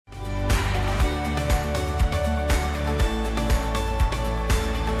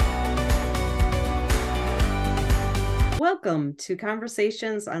Welcome to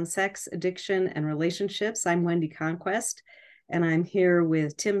Conversations on Sex, Addiction, and Relationships. I'm Wendy Conquest, and I'm here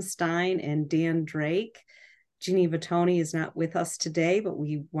with Tim Stein and Dan Drake. Geneva Tony is not with us today, but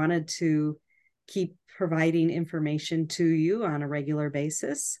we wanted to keep providing information to you on a regular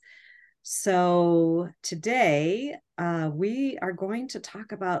basis. So today we are going to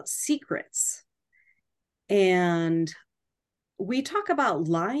talk about secrets. And we talk about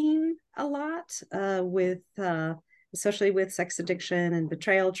lying a lot especially with sex addiction and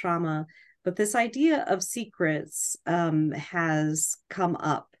betrayal trauma. But this idea of secrets has come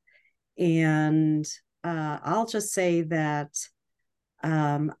up. And I'll just say that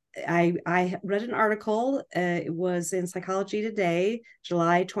I read an article. It was in Psychology Today,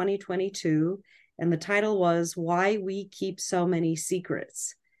 July 2022. And the title was Why We Keep So Many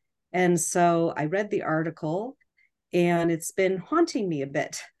Secrets. And so I read the article, and it's been haunting me a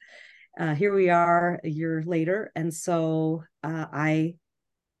bit. Here we are a year later. And so I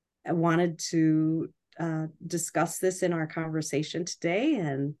wanted to discuss this in our conversation today.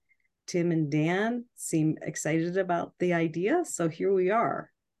 And Tim and Dan seem excited about the idea. So here we are.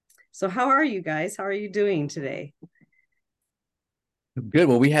 So how are you guys? How are you doing today? Good.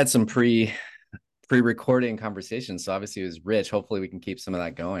 Well, we had some pre-recording conversations, so obviously it was rich. Hopefully we can keep some of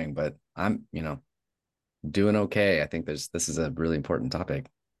that going, but I'm doing okay. I think this is a really important topic.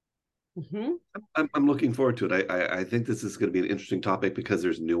 Mm-hmm. I'm looking forward to it. I think this is going to be an interesting topic because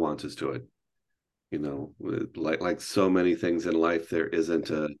there's nuances to it. Like so many things in life, there isn't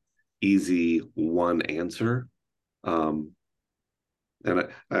a easy one answer. And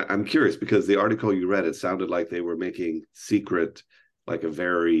I'm curious because the article you read, it sounded like they were making secret like a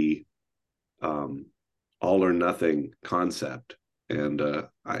very all or nothing concept. And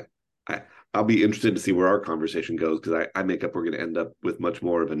I'll be interested to see where our conversation goes, because I make up we're going to end up with much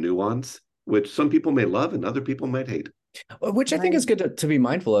more of a nuance, which some people may love and other people might hate. Which I think is good to be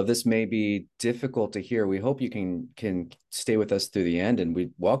mindful of. This may be difficult to hear. We hope you can stay with us through the end, and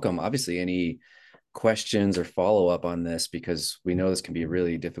we welcome obviously any questions or follow up on this, because we know this can be a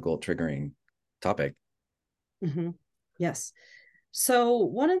really difficult, triggering topic. Mm-hmm. Yes. So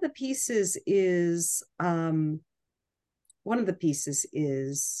one of the pieces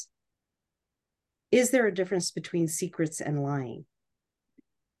is there a difference between secrets and lying?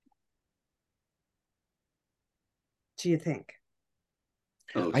 Do you think?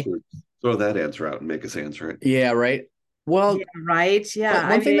 Oh, sure. Throw that answer out and make us answer it. Yeah, right. Well, yeah, right. Yeah.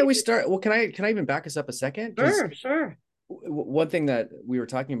 One thing that we start. Well, can I even back us up a second? Sure. One thing that we were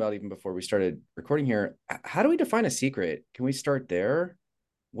talking about even before we started recording here, how do we define a secret? Can we start there?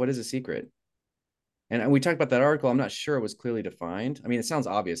 What is a secret? And we talked about that article. I'm not sure it was clearly defined. I mean, it sounds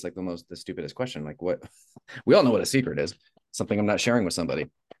obvious, like the stupidest question. Like, what? We all know what a secret is. Something I'm not sharing with somebody.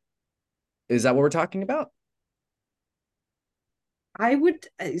 Is that what we're talking about? I'm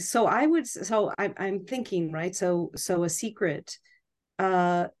thinking, right? So a secret,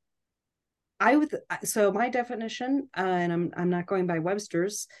 my definition, and I'm not going by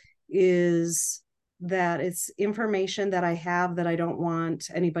Webster's, is that it's information that I have that I don't want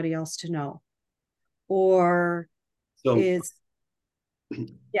anybody else to know, or it's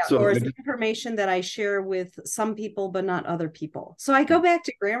information that I share with some people but not other people. So I go back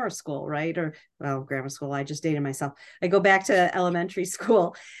to grammar school, right? Grammar school, I just dated myself. I go back to elementary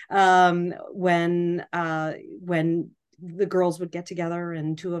school, when the girls would get together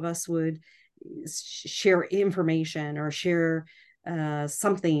and two of us would share information or share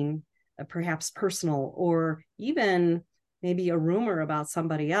something perhaps personal, or even maybe a rumor about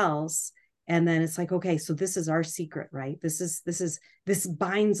somebody else. And then it's like, okay, so this is our secret, right? This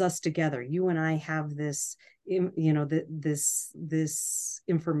binds us together. You and I have this, this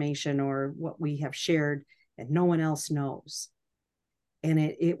information or what we have shared and no one else knows. And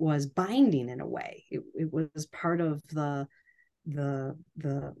it was binding in a way. It was part of the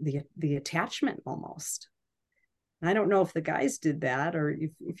attachment almost. I don't know if the guys did that or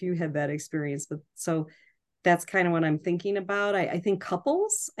if you had that experience, but so that's kind of what I'm thinking about. I think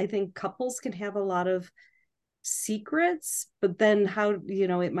couples can have a lot of secrets, but then how,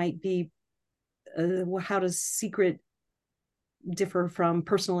 it might be, how does secret differ from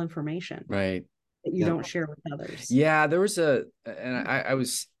personal information? Right. That you don't share with others. Yeah, there was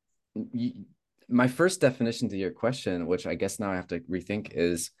my first definition to your question, which I guess now I have to rethink,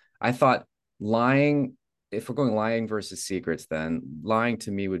 is I thought lying, if we're going lying versus secrets, then lying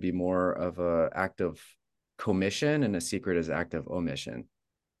to me would be more of a act of commission and a secret is act of omission.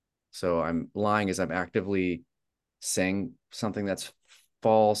 So I'm lying as I'm actively saying something that's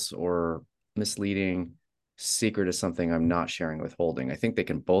false or misleading. Secret is something I'm not sharing, withholding. I think they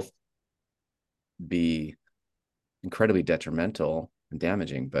can both be incredibly detrimental and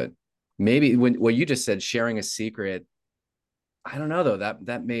damaging. But maybe when what you just said, sharing a secret, I don't know though.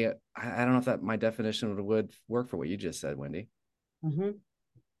 That may I don't know if that my definition would work for what you just said, Wendy. Mm-hmm.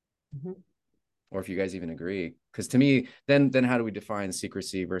 Mm-hmm. Or if you guys even agree. Because to me, then how do we define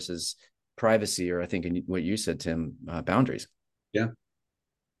secrecy versus privacy, or I think in what you said, Tim, boundaries? Yeah.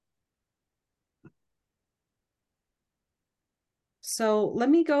 So let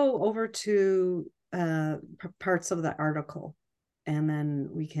me go over to parts of the article, and then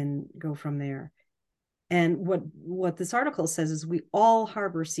we can go from there. And what this article says is we all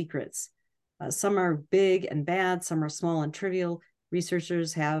harbor secrets. Some are big and bad, some are small and trivial.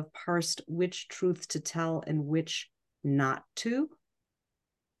 Researchers have parsed which truths to tell and which not to.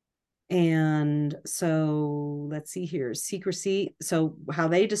 And so let's see here, secrecy. So how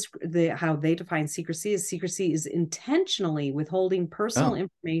they define secrecy is intentionally withholding personal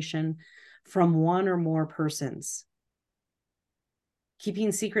information from one or more persons.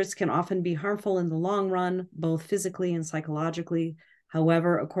 Keeping secrets can often be harmful in the long run, both physically and psychologically.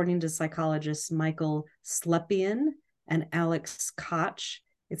 However, according to psychologists Michael Slepian and Alex Koch,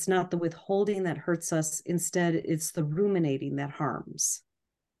 it's not the withholding that hurts us. Instead, it's the ruminating that harms.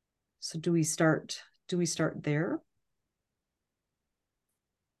 So do we start there?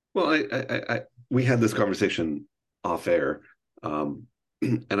 Well, we had this conversation off air, and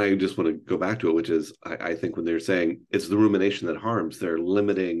I just want to go back to it, which is I think when they're saying it's the rumination that harms, they're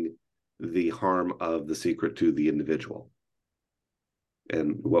limiting the harm of the secret to the individual.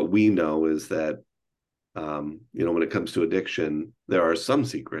 And what we know is that, when it comes to addiction, there are some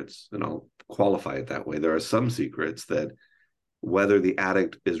secrets, and I'll qualify it that way. There are some secrets that, whether the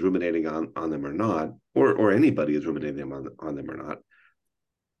addict is ruminating on them or not, or anybody is ruminating on them or not,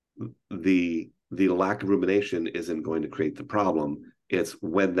 the lack of rumination isn't going to create the problem. It's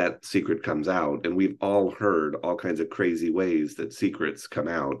when that secret comes out, and we've all heard all kinds of crazy ways that secrets come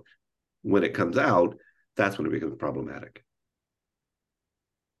out. When it comes out, that's when it becomes problematic.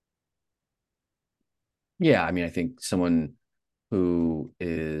 Yeah, I mean, I think someone who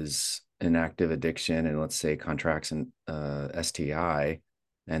is in active addiction and let's say contracts an STI,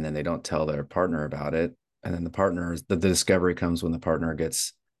 and then they don't tell their partner about it, and then the discovery comes when the partner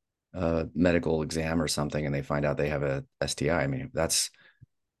gets a medical exam or something, and they find out they have a STI. I mean, that's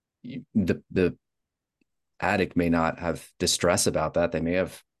the addict may not have distress about that. They may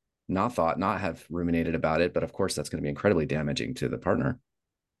have not have ruminated about it, but of course, that's going to be incredibly damaging to the partner.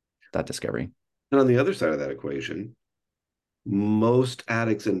 That discovery. And on the other side of that equation, most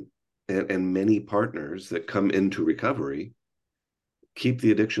addicts and many partners that come into recovery keep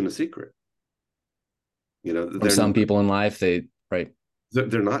the addiction a secret. From some people in life, they're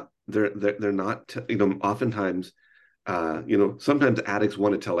not oftentimes, sometimes addicts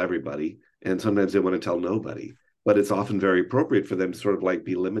want to tell everybody, and sometimes they want to tell nobody, but it's often very appropriate for them to sort of like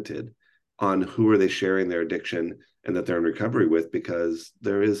be limited on who are they sharing their addiction and that they're in recovery with, because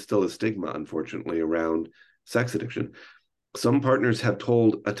there is still a stigma, unfortunately, around sex addiction. Some partners have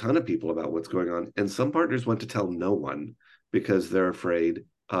told a ton of people about what's going on, and some partners want to tell no one because they're afraid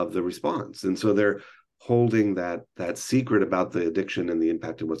of the response. And so they're holding that secret about the addiction and the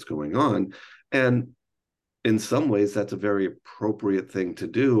impact of what's going on. And in some ways, that's a very appropriate thing to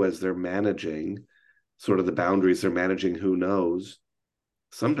do as they're managing sort of the boundaries. They're managing who knows.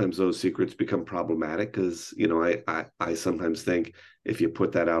 Sometimes those secrets become problematic because, I sometimes think if you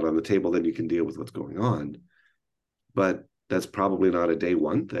put that out on the table, then you can deal with what's going on. But that's probably not a day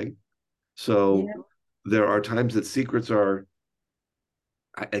one thing. So there are times that secrets are,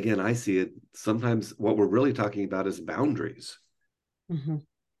 again, I see it. Sometimes what we're really talking about is boundaries. Mm-hmm.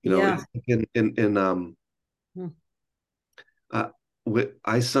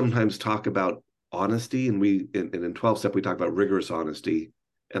 I sometimes talk about honesty, and in 12 step we talk about rigorous honesty,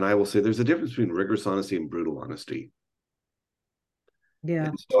 and I will say there's a difference between rigorous honesty and brutal honesty. Yeah.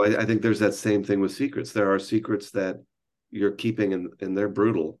 And so I think there's that same thing with secrets. There are secrets that you're keeping and they're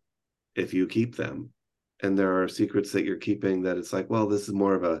brutal if you keep them, and there are secrets that you're keeping that it's like, well, this is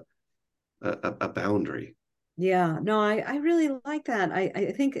more of a boundary. Yeah, no, I really like that.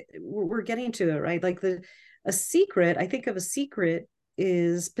 I think we're getting to it, right? Like a secret, I think of a secret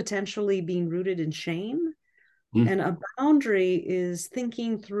is potentially being rooted in shame. And a boundary is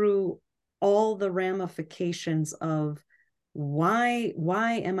thinking through all the ramifications of why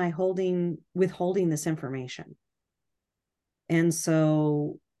am I withholding this information? And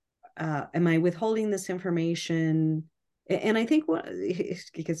so am I withholding this information? And I think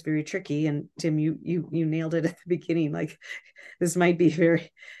it gets very tricky. And Tim, you nailed it at the beginning. Like this might be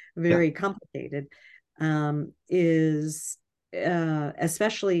very, very complicated. Is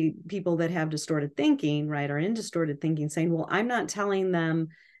especially people that have distorted thinking, right, are in distorted thinking, saying, well, I'm not telling them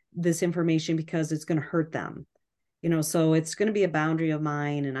this information because it's going to hurt them. So it's going to be a boundary of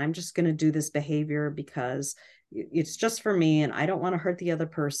mine, and I'm just going to do this behavior because it's just for me and I don't want to hurt the other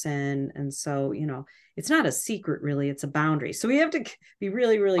person. And so, it's not a secret, really, it's a boundary. So we have to be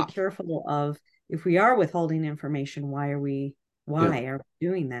really, really careful of, if we are withholding information, why are we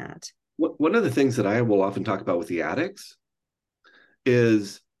doing that? One of the things that I will often talk about with the addicts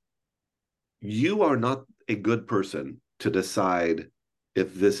is, you are not a good person to decide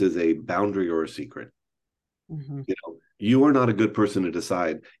if this is a boundary or a secret. Mm-hmm. You are not a good person to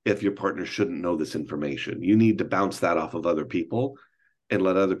decide if your partner shouldn't know this information. You need to bounce that off of other people and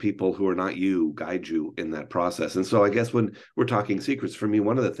let other people who are not you guide you in that process. And so I guess when we're talking secrets, for me,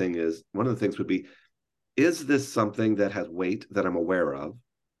 one of the things would be, is this something that has weight that I'm aware of,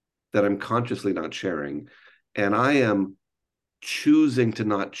 that I'm consciously not sharing, and I am choosing to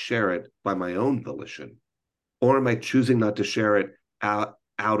not share it by my own volition? Or am I choosing not to share it out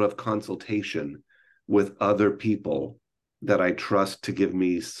of consultation with other people that I trust to give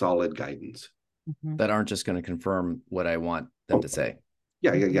me solid guidance? Mm-hmm. That aren't just going to confirm what I want them to say.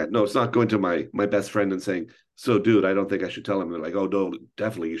 Yeah. No, it's not going to my best friend and saying, so dude, I don't think I should tell him. They're like, oh no,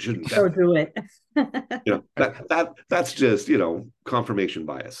 definitely you shouldn't. Definitely. Do it. That's just, confirmation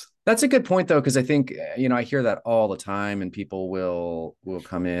bias. That's a good point, though, because I think, I hear that all the time, and people will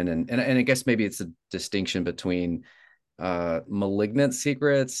come in and I guess maybe it's a distinction between malignant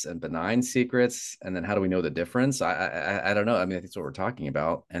secrets and benign secrets, and then how do we know the difference? I don't know. I mean, I think that's what we're talking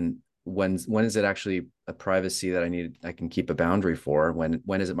about. And when is it actually a privacy that I can keep a boundary for?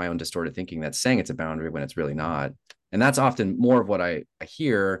 When is it my own distorted thinking that's saying it's a boundary when it's really not? And that's often more of what I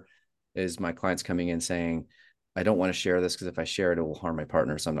hear, is my clients coming in saying, I don't want to share this because if I share it, it will harm my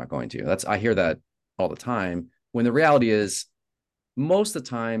partner, so I'm not going to. I hear that all the time, when the reality is, most of the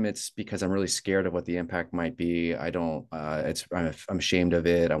time it's because I'm really scared of what the impact might be. I'm ashamed of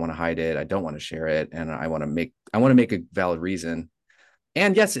it. I want to hide it. I don't want to share it. And I want to make a valid reason.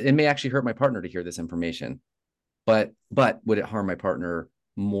 And yes, it may actually hurt my partner to hear this information, but would it harm my partner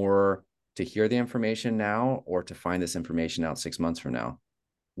more to hear the information now, or to find this information out 6 months from now?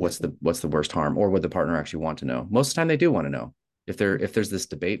 What's the worst harm? Or would the partner actually want to know? Most of the time they do want to know. If there's this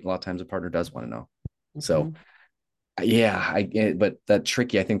debate, a lot of times the partner does want to know. Mm-hmm. So yeah, but that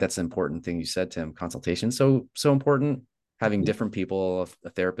tricky. I think that's an important thing you said, Tim. Consultation, so important. Having different people, a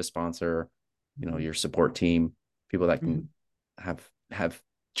therapist sponsor, your support team, people that can have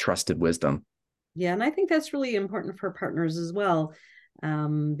trusted wisdom. Yeah, and I think that's really important for partners as well,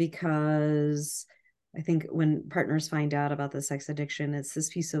 because I think when partners find out about the sex addiction, it's this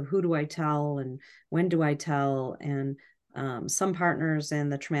piece of, who do I tell and when do I tell? And some partners in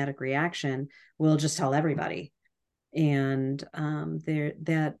the traumatic reaction will just tell everybody. And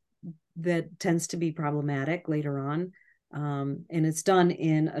that tends to be problematic later on. And it's done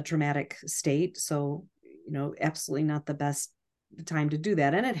in a traumatic state. So, absolutely not the best time to do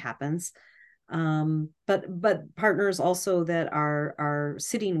that. And it happens. But partners also that are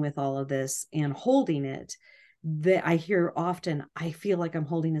sitting with all of this and holding it, that I hear often, I feel like I'm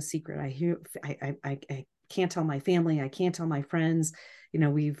holding a secret. I can't tell my family. I can't tell my friends.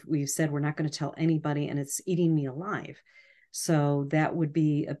 We've said we're not going to tell anybody, and it's eating me alive. So that would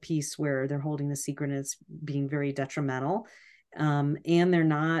be a piece where they're holding a secret and it's being very detrimental, and they're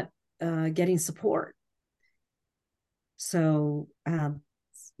not getting support. So then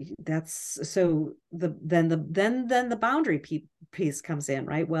the boundary piece comes in,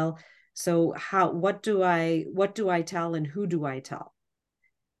 right? Well, so what do I tell, and who do I tell,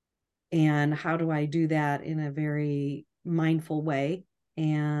 and how do I do that in a very mindful way,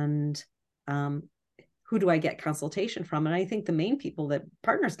 and who do I get consultation from? And I think the main people that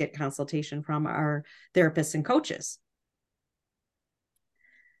partners get consultation from are therapists and coaches.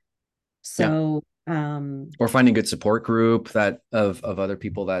 So or finding good support group that of other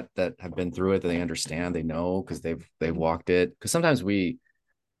people that have been through it, that they understand, they know, because they've walked it. Because sometimes we,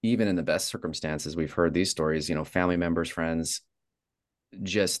 even in the best circumstances, we've heard these stories, family members, friends,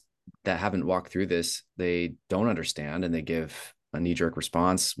 just that haven't walked through this, they don't understand, and they give a knee-jerk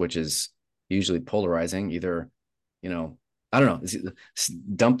response, which is usually polarizing. Either, I don't know,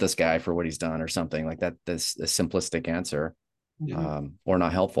 dump this guy for what he's done or something like that. That's a simplistic answer. Mm-hmm. Or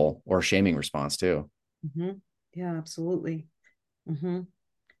not helpful, or shaming response too. Mm-hmm. Yeah, absolutely. Mm-hmm.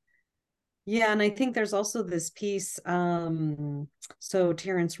 Yeah, and I think there's also this piece. So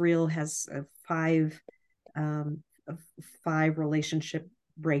Terrence Real has five relationship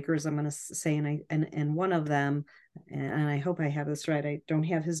breakers, I'm going to say, and one of them and I hope I have this right. I don't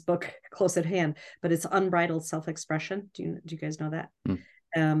have his book close at hand, but it's Unbridled Self-Expression. Do you guys know that? Mm.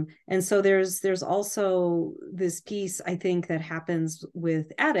 And so there's also this piece, I think, that happens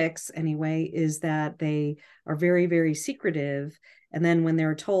with addicts anyway, is that they are very, very secretive. And then when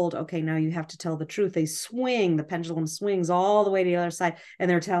they're told, okay, now you have to tell the truth, the pendulum swings all the way to the other side, and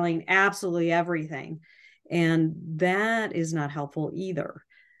they're telling absolutely everything. And that is not helpful either.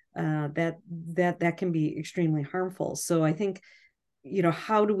 That can be extremely harmful. So I think,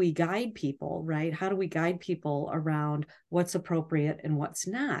 how do we guide people, right? How do we guide people around what's appropriate and what's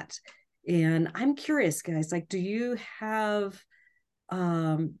not? And I'm curious, guys, like, do you have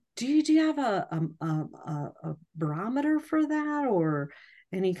a barometer for that, or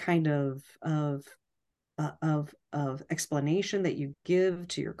any kind of explanation that you give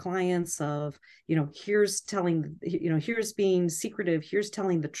to your clients of, here's being secretive, here's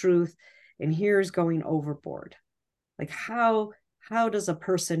telling the truth, and here's going overboard? Like, how does a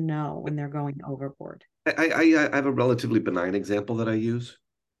person know when they're going overboard? I have a relatively benign example that I use,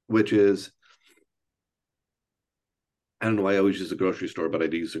 which is, I don't know why I always use the grocery store, but I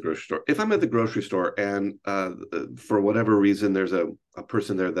do use the grocery store. If I'm at the grocery store and for whatever reason, there's a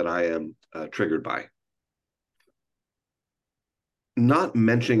person there that I am triggered by, not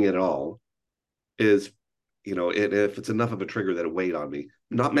mentioning it at all is, if it's enough of a trigger that it weighed on me,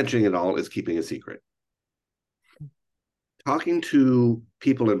 not mentioning it all is keeping a secret. Talking to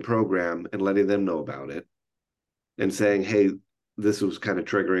people in program and letting them know about it and saying, hey, this was kind of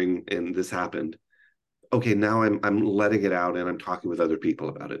triggering and this happened. Okay, now I'm letting it out and I'm talking with other people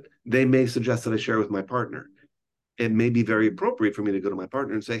about it. They may suggest that I share with my partner. It may be very appropriate for me to go to my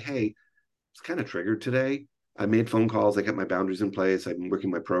partner and say, hey, it's kind of triggered today. I made phone calls. I kept my boundaries in place. I've been working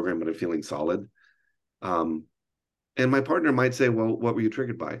my program, but I'm feeling solid. And my partner might say, well, what were you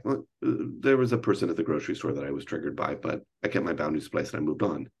triggered by? Well, there was a person at the grocery store that I was triggered by, but I kept my boundaries in place and I moved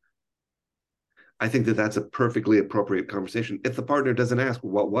on. I think that that's a perfectly appropriate conversation. If the partner doesn't ask,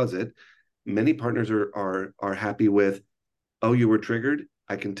 what was it? Many partners are happy with, oh, you were triggered.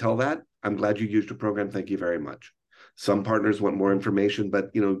 I can tell that. I'm glad you used your program. Thank you very much. Some partners want more information,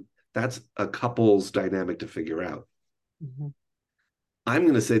 but that's a couple's dynamic to figure out. Mm-hmm. I'm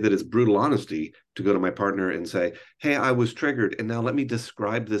going to say that it's brutal honesty to go to my partner and say, hey, I was triggered. And now let me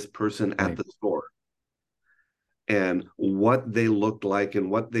describe this person at the store and what they looked like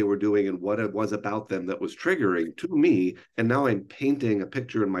and what they were doing and what it was about them that was triggering to me. And now I'm painting a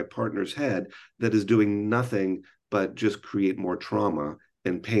picture in my partner's head that is doing nothing but just create more trauma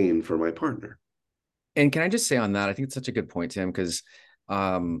and pain for my partner. And can I just say on that, I think it's such a good point, Tim, because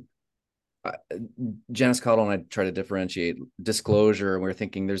Janice Cottle and I try to differentiate disclosure, and we're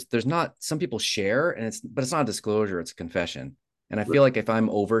thinking there's not, some people share but it's not a disclosure, it's a confession. And I feel like if I'm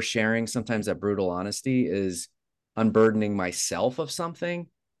oversharing, sometimes that brutal honesty is unburdening myself of something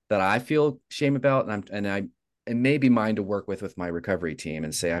that I feel shame about, it may be mine to work with my recovery team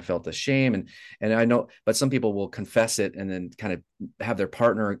and say I felt the shame, and I know, but some people will confess it and then kind of have their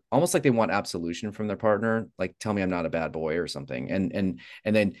partner almost like they want absolution from their partner, like tell me I'm not a bad boy or something, and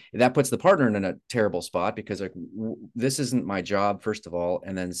then that puts the partner in a terrible spot because like this isn't my job, first of all,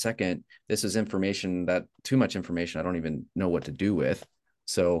 and then second, this is information that too much information I don't even know what to do with.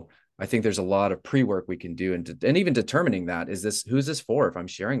 So I think there's a lot of pre-work we can do, and even determining that, who's this for? If I'm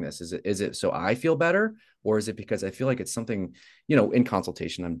sharing this, is it so I feel better, or is it because I feel like it's something, in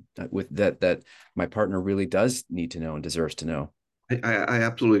consultation with that my partner really does need to know and deserves to know? I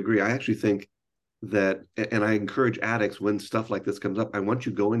absolutely agree. I actually think that, and I encourage addicts when stuff like this comes up, I want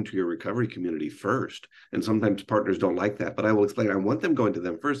you to go into your recovery community first. And sometimes partners don't like that, but I will explain. I want them going to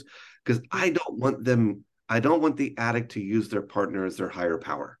them first because I don't want the addict to use their partner as their higher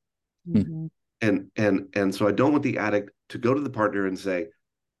power. Mm-hmm. And so I don't want the addict to go to the partner and say,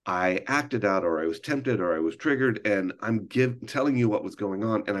 I acted out, or I was tempted, or I was triggered, and I'm telling you what was going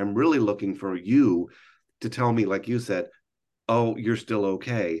on, and I'm really looking for you to tell me, like you said, oh, you're still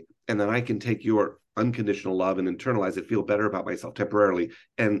okay, and then I can take your unconditional love and internalize it, feel better about myself temporarily,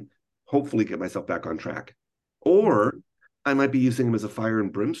 and hopefully get myself back on track. Or I might be using him as a fire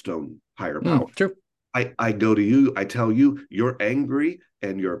and brimstone higher power. True. I go to you, I tell you, you're angry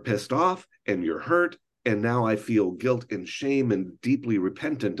and you're pissed off and you're hurt. And now I feel guilt and shame and deeply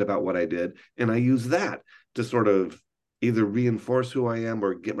repentant about what I did. And I use that to sort of either reinforce who I am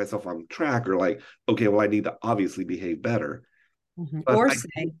or get myself on track, or like, okay, well, I need to obviously behave better. Mm-hmm. Or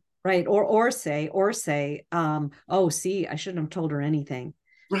say, oh, see, I shouldn't have told her anything.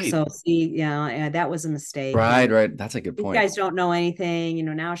 Right. So see, that was a mistake. Right. That's a good point. You guys don't know anything,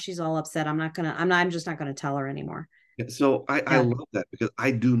 now she's all upset. I'm just not gonna tell her anymore. So I love that, because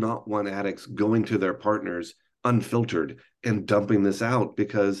I do not want addicts going to their partners unfiltered and dumping this out,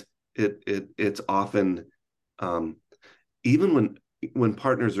 because it's often, even when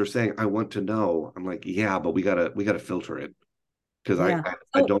partners are saying, I want to know, I'm like, yeah, but we gotta filter it, because Yeah.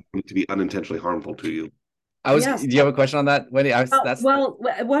 I don't want it to be unintentionally harmful to you. Do Yes. you have a question on that, Wendy? That's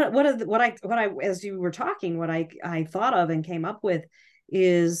What I as you were talking, what I thought of and came up with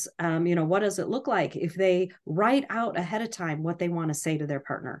is, what does it look like if they write out ahead of time what they want to say to their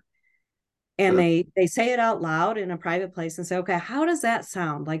partner, and Uh, they say it out loud in a private place and say, okay, how does that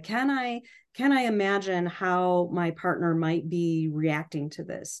sound? Like, can I imagine how my partner might be reacting to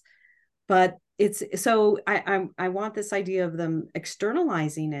this? But it's so I want this idea of them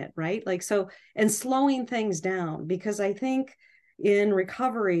externalizing it, right? Like, so, and slowing things down, because I think in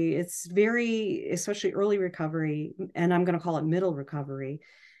recovery, it's very, especially early recovery, and I'm going to call it middle recovery,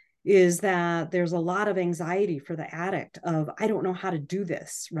 is that there's a lot of anxiety for the addict of, I don't know how to do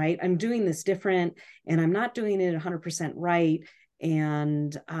this, right? I'm doing this different and I'm not doing it 100% right.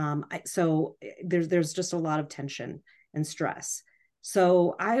 And so there's just a lot of tension and stress.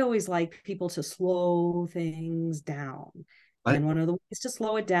 So I always like people to slow things down. I And one of the ways to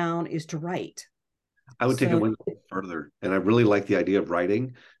slow it down is to write. I would take it So, one step further, and I really like the idea of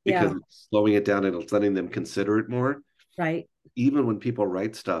writing, because yeah, it's slowing it down and it's letting them consider it more. right, Even when people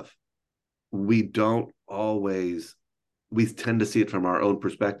write stuff, we don't always, we tend to see it from our own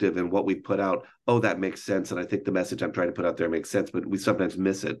perspective and what we put out. Oh, that makes sense, and I think the message I'm trying to put out there makes sense, but we sometimes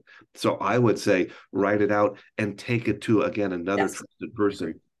miss it. So I would say write it out and take it to, again, another yes, trusted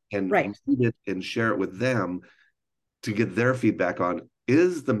person, and right, read it and share it with them to get their feedback on,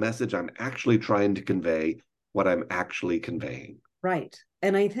 is the message I'm actually trying to convey what I'm actually conveying. right.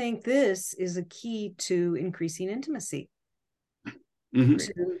 And I think this is a key to increasing intimacy, Mm-hmm.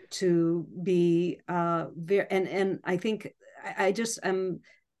 to be very, and I think I just am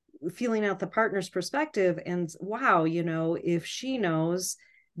feeling out the partner's perspective, and wow, if she knows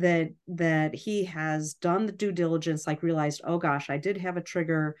that he has done the due diligence, like realized, oh gosh, I did have a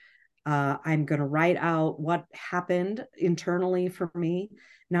trigger, I'm going to write out what happened internally for me.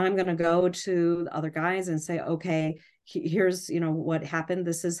 Now I'm going to go to the other guys and say, okay, here's what happened,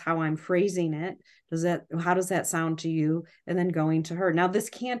 this is how I'm phrasing it, how does that sound to you? And then going to her. Now this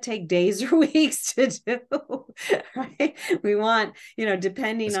can't take days or weeks to do, right? We want,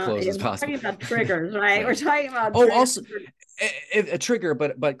 depending as on, close as we're possible. talking about triggers, right? Right. We're talking about Oh, triggers. also a trigger,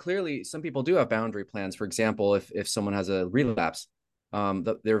 but clearly some people do have boundary plans. For example, if someone has a relapse,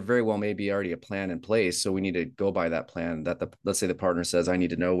 there very well may be already a plan in place. So we need to go by that plan, that let's say the partner says, I need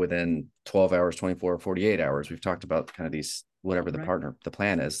to know within 12 hours, 24 or 48 hours. We've talked about kind of these, whatever Right. the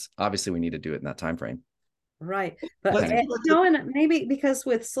plan is. Obviously we need to do it in that time frame. Right. But, Let's, Depending. and maybe because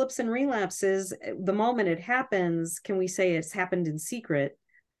with slips and relapses, the moment it happens, can we say it's happened in secret?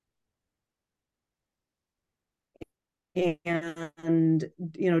 And,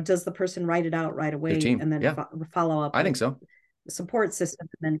 does the person write it out right Their away team. and then Yeah, follow up I with think so. support system?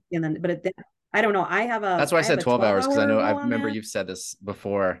 But I don't know. That's why I I have said a 12 12 hours, because I hour know I rule on remember that. you've said this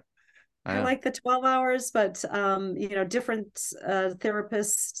before. I I know. like the 12 hours, but different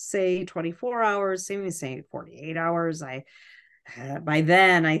therapists say 24 hours, some say 48 hours. By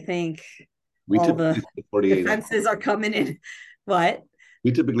then I think we all the typically say 48 hours. defenses are coming in. What?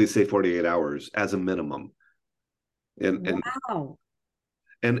 We typically say 48 hours as a minimum. And and Wow.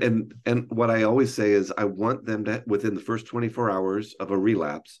 and what I always say is, I want them to, within the first 24 hours of a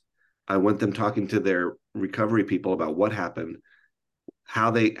relapse, I want them talking to their recovery people about what happened, how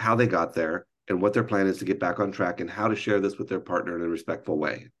they got there, and what their plan is to get back on track, and how to share this with their partner in a respectful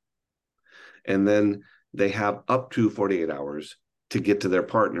way. And then they have up to 48 hours to get to their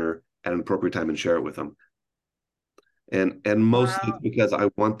partner at an appropriate time and share it with them. And mostly Wow. it's because I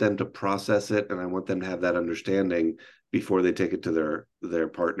want them to process it, and I want them to have that understanding before they take it to their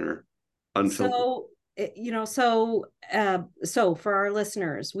partner unfiltered. So, so for our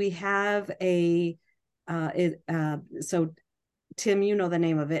listeners, we have so Tim, you know the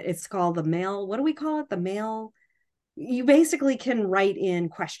name of it. It's called the mail. What do we call it? The mail. You basically can write in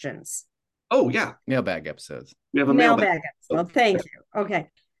questions. Oh yeah, Mailbag episodes. we have a mailbag. Mailbag episode. Thank you. Okay.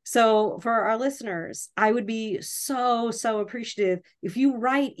 So for our listeners, I would be so, so appreciative if you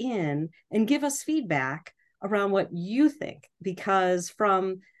write in and give us feedback around what you think, because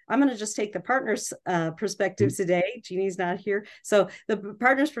I'm going to just take the partner's perspective today. Jeannie's not here. So the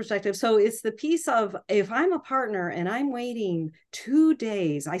partner's perspective. So it's the piece of, if I'm a partner and I'm waiting 2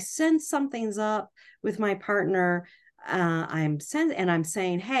 days, I sense something's up with my partner. I'm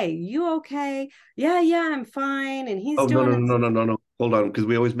saying, hey, you okay? Yeah, I'm fine. And he's Oh, no, doing no, this. no, no, no, no. Hold on, because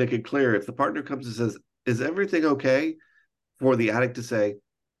we always make it clear, if the partner comes and says, "Is everything okay?" for the addict to say,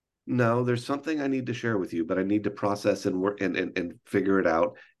 no, there's something I need to share with you, but I need to process and work and figure it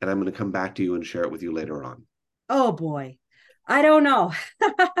out. And I'm going to come back to you and share it with you later on. Oh boy. I don't know.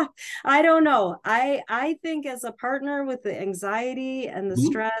 I don't know. I think as a partner with the anxiety and the Mhm.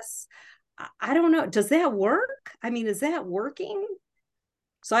 stress, I don't know. Does that work? I mean, is that working?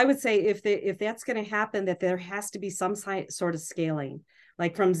 So I would say if that's going to happen, that there has to be some sort of scaling,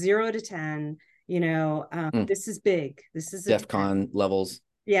 like from 0 to 10. Mm. This is big. This is a 10. DEFCON levels.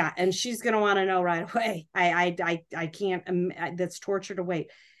 Yeah, and she's going to want to know right away. I can't. That's torture to wait.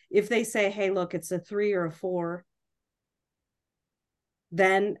 If they say, "Hey, look, it's a 3 or a 4,"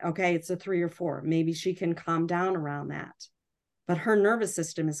 then okay, it's a 3 or 4. Maybe she can calm down around that. But her nervous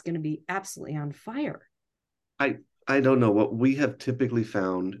system is going to be absolutely on fire. I I don't know. What we have typically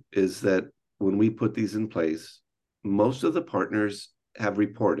found is that when we put these in place, most of the partners have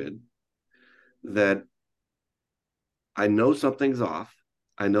reported that I know something's off.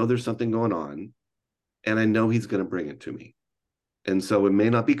 I know there's something going on, and I know he's going to bring it to me. And so it may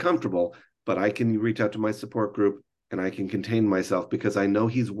not be comfortable, but I can reach out to my support group and I can contain myself because I know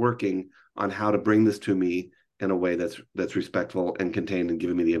he's working on how to bring this to me in a way that's respectful and contained and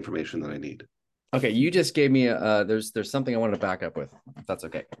giving me the information that I need. Okay, you just gave me there's something I wanted to back up with, if that's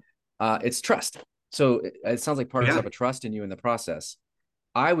okay. It's trust. So it sounds like partners Yeah. have a trust in you in the process.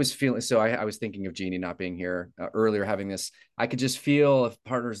 I was feeling so I was thinking of Jeannie not being here earlier, having this. I could just feel if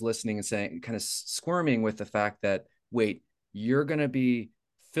partners listening and saying, kind of squirming with the fact that, wait, you're going to be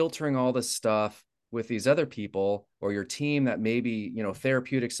filtering all this stuff with these other people or your team that maybe,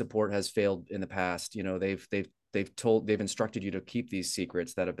 therapeutic support has failed in the past. They've instructed you to keep these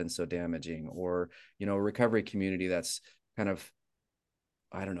secrets that have been so damaging, or, recovery community that's kind of,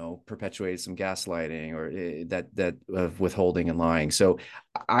 I don't know, perpetuated some gaslighting or that of withholding and lying. So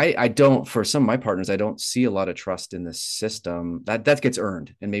I don't, for some of my partners, I don't see a lot of trust in the system that gets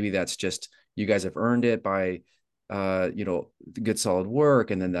earned. And maybe that's just, you guys have earned it by, good solid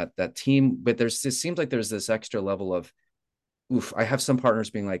work. And then that team, but it seems like there's this extra level of, oof, I have some partners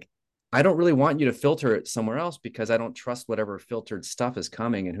being like, I don't really want you to filter it somewhere else because I don't trust whatever filtered stuff is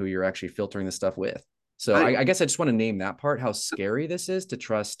coming and who you're actually filtering the stuff with. So I I guess I just want to name that part, how scary this is to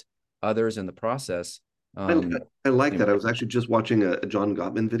trust others in the process. I, I like Anyway. that. I was actually just watching a John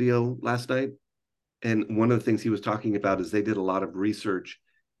Gottman video last night, and one of the things he was talking about is they did a lot of research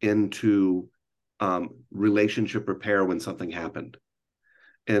into relationship repair when something happened.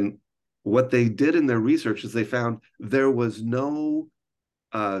 And what they did in their research is they found there was no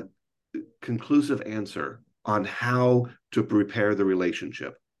uh, conclusive answer on how to repair the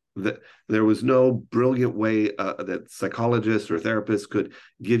relationship. That there was no brilliant way that psychologists or therapists could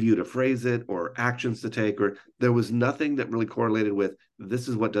give you to phrase it or actions to take, or there was nothing that really correlated with this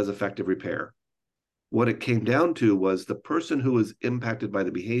is what does effective repair. What it came down to was the person who was impacted by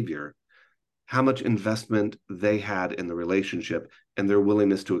the behavior, how much investment they had in the relationship and their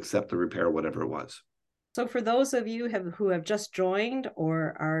willingness to accept the repair, whatever it was. So, for those of you who have just joined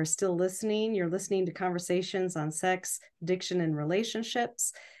or are still listening, you're listening to conversations on sex, addiction, and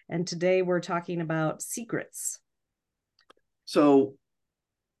relationships. And today we're talking about secrets. So,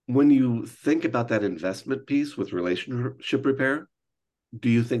 when you think about that investment piece with relationship repair, do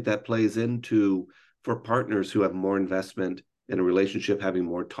you think that plays into for partners who have more investment in a relationship having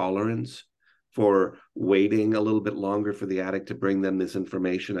more tolerance for waiting a little bit longer for the addict to bring them this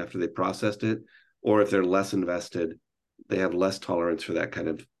information after they processed it, or if they're less invested, they have less tolerance for that kind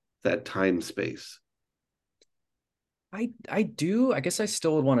of that time space? I do. I guess I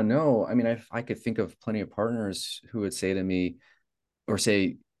still would want to know. I mean, I could think of plenty of partners who would say to me or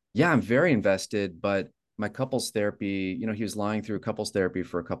say, yeah, I'm very invested, but my couples therapy, he was lying through couples therapy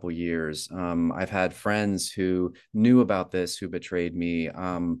for a couple of years. I've had friends who knew about this, who betrayed me.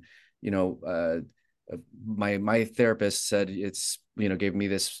 You know, my therapist said gave me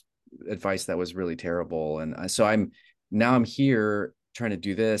this advice that was really terrible. And so I'm here trying to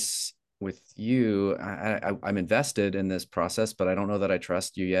do this with you. I'm invested in this process, but I don't know that I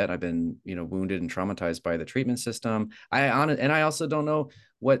trust you yet. I've been, wounded and traumatized by the treatment system. And I also don't know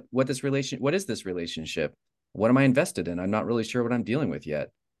what is this relationship? What am I invested in? I'm not really sure what I'm dealing with yet.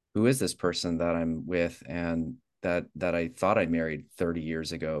 Who is this person that I'm with and that I thought I married 30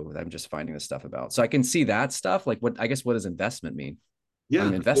 years ago that I'm just finding this stuff about? So I can see that stuff. Like what does investment mean? Yeah.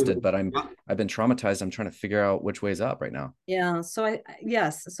 I'm invested, but I've been traumatized. I'm trying to figure out which way's up right now. Yeah. So I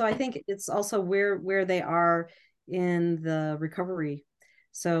think it's also where they are in the recovery.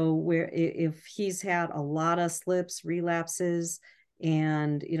 So where if he's had a lot of slips, relapses,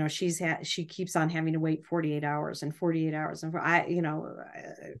 and she keeps on having to wait 48 hours and 48 hours and putting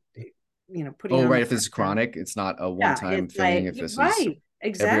Oh, on right. the If this is pressure. chronic, it's not a Yeah, one-time it's thing. like If this is right.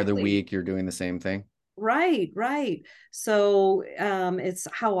 Every other Exactly. week, you're doing the same thing. Right, right. So it's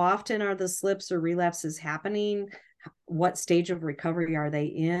how often are the slips or relapses happening? What stage of recovery are they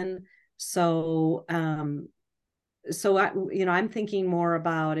in? So I'm thinking more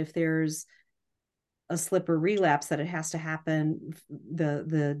about if there's a slip or relapse, that it has to happen,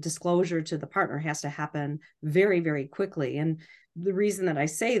 the disclosure to the partner has to happen very, very quickly. And the reason that I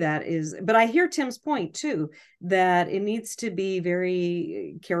say that is, but I hear Tim's point too, that it needs to be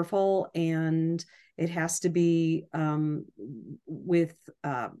very careful, and it has to be with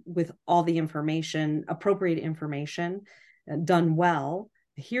all the information, appropriate information, done well.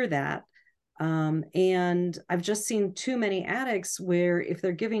 I hear that. And I've just seen too many addicts where if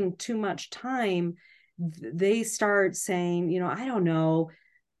they're giving too much time, they start saying, I don't know,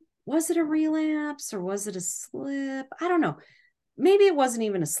 was it a relapse or was it a slip? I don't know. Maybe it wasn't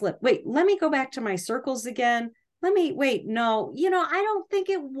even a slip. Wait, let me go back to my circles again. Wait, no, I don't think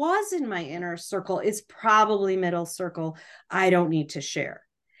it was in my inner circle. It's probably middle circle. I don't need to share.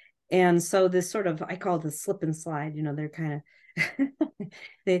 And so this sort of, I call it the slip and slide, they're kind of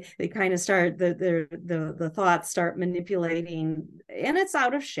they kind of start the thoughts start manipulating, and it's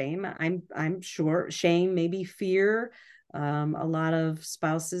out of shame. I'm sure shame, maybe fear. A lot of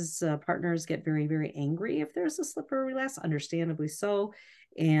spouses, partners get very, very angry if there's a slip or relapse, understandably so.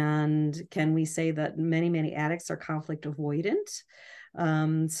 And can we say that many addicts are conflict avoidant?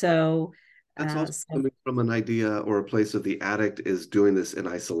 So That's also so coming from an idea or a place of the addict is doing this in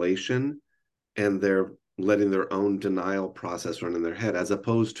isolation, and they're letting their own denial process run in their head, as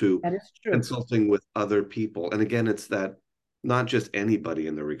opposed to that is true. consulting with other people. And again, it's that not just anybody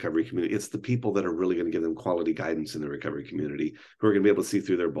in the recovery community, it's the people that are really going to give them quality guidance in the recovery community, who are going to be able to see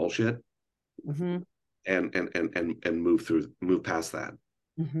through their bullshit Mm-hmm. and move past that.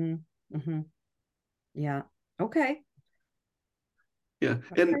 Mm-hmm. Mm-hmm. Yeah. Okay. Yeah.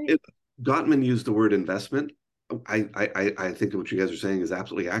 And Okay. Gottman used the word investment. I think what you guys are saying is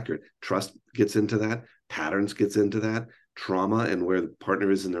absolutely accurate. Trust gets into that. Patterns gets into that. Trauma and where the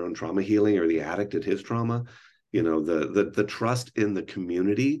partner is in their own trauma healing, or the addict at his trauma. The trust in the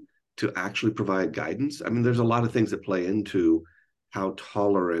community to actually provide guidance. I mean, there's a lot of things that play into how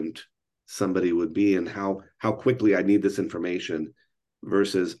tolerant somebody would be, and how quickly I need this information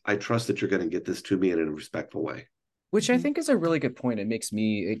versus I trust that you're going to get this to me in a respectful way. Which I Mhm. think is a really good point.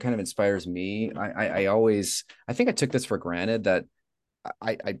 It kind of inspires me. I think I took this for granted that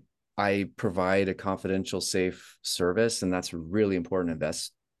I, I, I provide a confidential, safe service, and that's a really important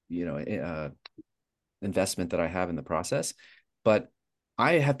investment that I have in the process. But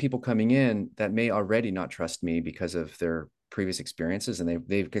I have people coming in that may already not trust me because of their previous experiences, and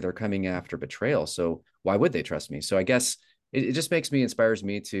they're coming after betrayal. So why would they trust me? So I guess it just inspires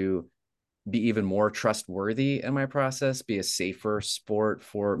me to be even more trustworthy in my process, be a safer sport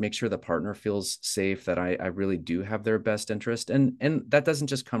for make sure the partner feels safe, that I really do have their best interest. And that doesn't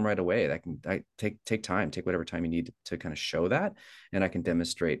just come right away. I take time, take whatever time you need to kind of show that. And I can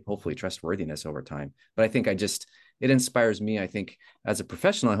demonstrate hopefully trustworthiness over time. But I think it inspires me. I think as a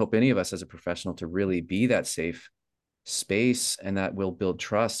professional, I hope any of us as a professional to really be that safe space, and that will build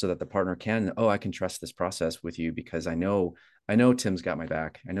trust so that the partner can, oh, I can trust this process with you because I know Tim's got my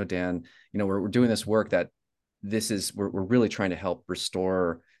back. I know Dan, we're doing this work that we're really trying to help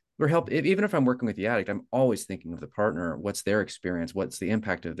restore or help. Even if I'm working with the addict, I'm always thinking of the partner. What's their experience? What's the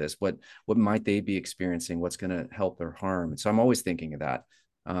impact of this? What might they be experiencing? What's going to help or harm? So I'm always thinking of that.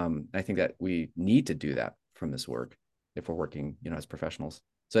 I think that we need to do that from this work if we're working, as professionals.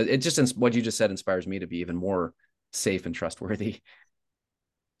 So it just, what you just said inspires me to be even more safe and trustworthy.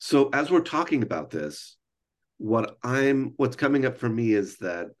 So as we're talking about this, what's coming up for me is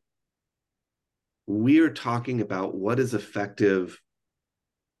that we are talking about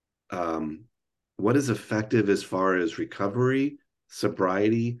um, what is effective as far as recovery,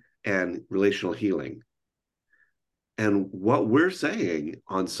 sobriety, and relational healing. And what we're saying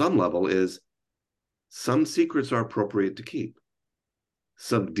on some level is some secrets are appropriate to keep.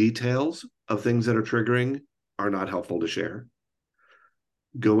 Some details of things that are triggering are not helpful to share.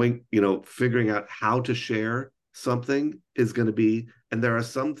 Figuring out how to share something is going to be, and there are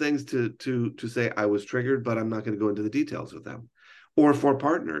some things to say I was triggered, but I'm not going to go into the details of them. Or for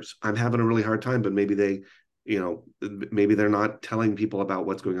partners, I'm having a really hard time, but maybe they're not telling people about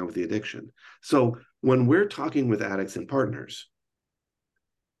what's going on with the addiction. So when we're talking with addicts and partners,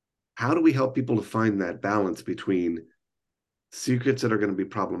 how do we help people to find that balance between secrets that are going to be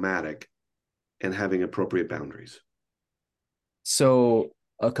problematic and having appropriate boundaries? So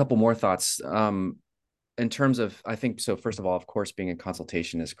a couple more thoughts. In terms of, I think so. First of all, of course, being in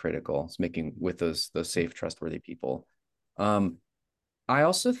consultation is critical. It's making with those safe, trustworthy people. I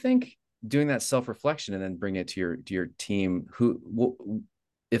also think doing that self-reflection and then bring it to your team,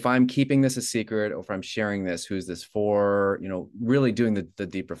 if I'm keeping this a secret or if I'm sharing this, who's this for? Really doing the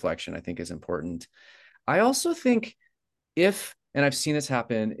deep reflection, I think, is important. I also think and I've seen this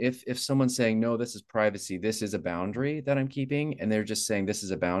happen, if someone's saying, no, this is privacy, this is a boundary that I'm keeping, and they're just saying this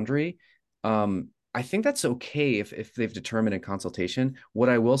is a boundary, I think that's okay if they've determined in consultation. What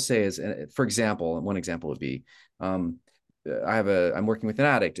I will say is, for example, one example would be, I'm working with an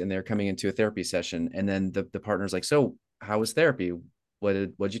addict and they're coming into a therapy session, and then the partner's like, so how was therapy?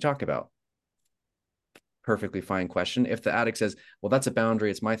 What'd you talk about? Perfectly fine question. If the addict says, well, that's a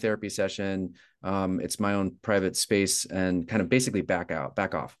boundary, it's my therapy session, it's my own private space, and kind of basically back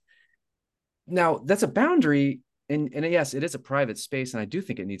off. Now that's a boundary, and yes, it is a private space, and I do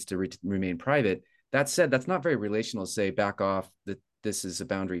think it needs to remain private. That said, that's not very relational to say back off, that this is a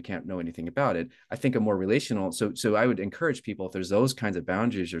boundary, you can't know anything about it. I think a more relational, so I would encourage people, if there's those kinds of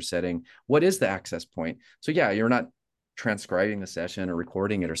boundaries you're setting, what is the access point? So yeah, you're not transcribing the session or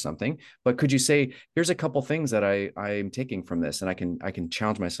recording it or something, but could you say, here's a couple things that I'm taking from this, and I can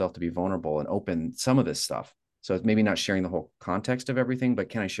challenge myself to be vulnerable and open some of this stuff. So it's maybe not sharing the whole context of everything, but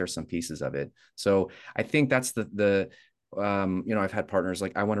can I share some pieces of it? So I think that's I've had partners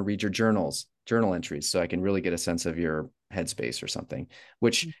like, I want to read your journal entries, so I can really get a sense of your headspace or something,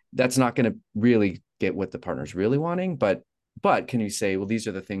 which that's not going to really get what the partner's really wanting. But can you say, well, these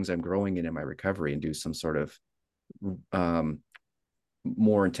are the things I'm growing in my recovery, and do some sort of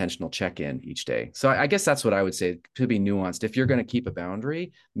more intentional check-in each day. So I guess that's what I would say, to be nuanced. If you're going to keep a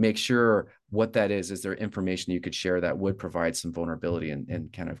boundary, make sure what that is there information you could share that would provide some vulnerability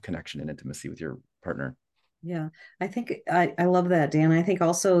and kind of connection and intimacy with your partner. Yeah, I think I love that, Dan. I think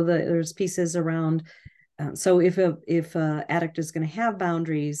also that there's pieces around, so if a addict is going to have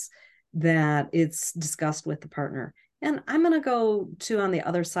boundaries, that it's discussed with the partner. And I'm going to go to, on the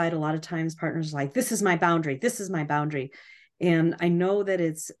other side, a lot of times partners are like, this is my boundary, this is my boundary. And I know that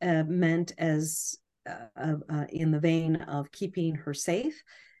it's meant as in the vein of keeping her safe.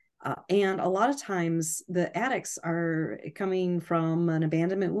 And a lot of times the addicts are coming from an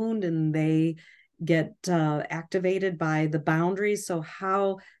abandonment wound, and they get activated by the boundaries. So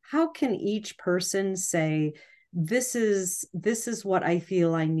how can each person say, this is what I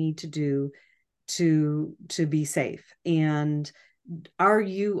feel I need to do to be safe? And are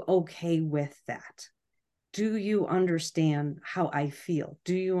you okay with that? Do you understand how I feel?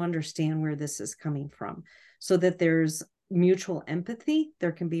 Do you understand where this is coming from? So that there's mutual empathy.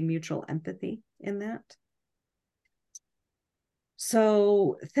 There can be mutual empathy in that.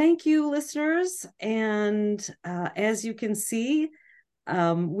 So thank you, listeners. And as you can see,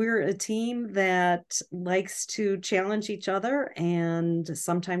 we're a team that likes to challenge each other, and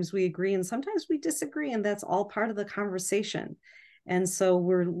sometimes we agree and sometimes we disagree, and that's all part of the conversation. And so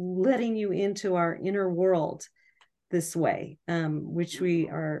we're letting you into our inner world this way, which we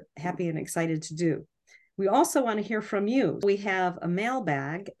are happy and excited to do. We also want to hear from you. We have a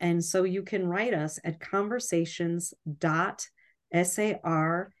mailbag, and so you can write us at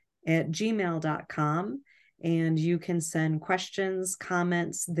conversations.sar@gmail.com, and you can send questions,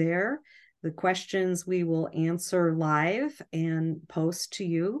 comments there. The questions we will answer live and post to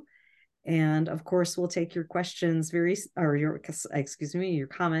you. And of course, we'll take your questions your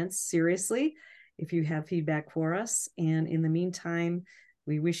comments seriously if you have feedback for us. And in the meantime,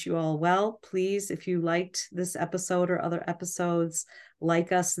 we wish you all well. Please, if you liked this episode or other episodes,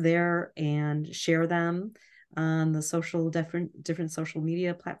 like us there and share them on the different social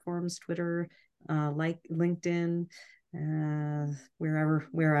media platforms, Twitter, like LinkedIn,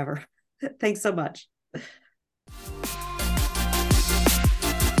 wherever. Thanks so much.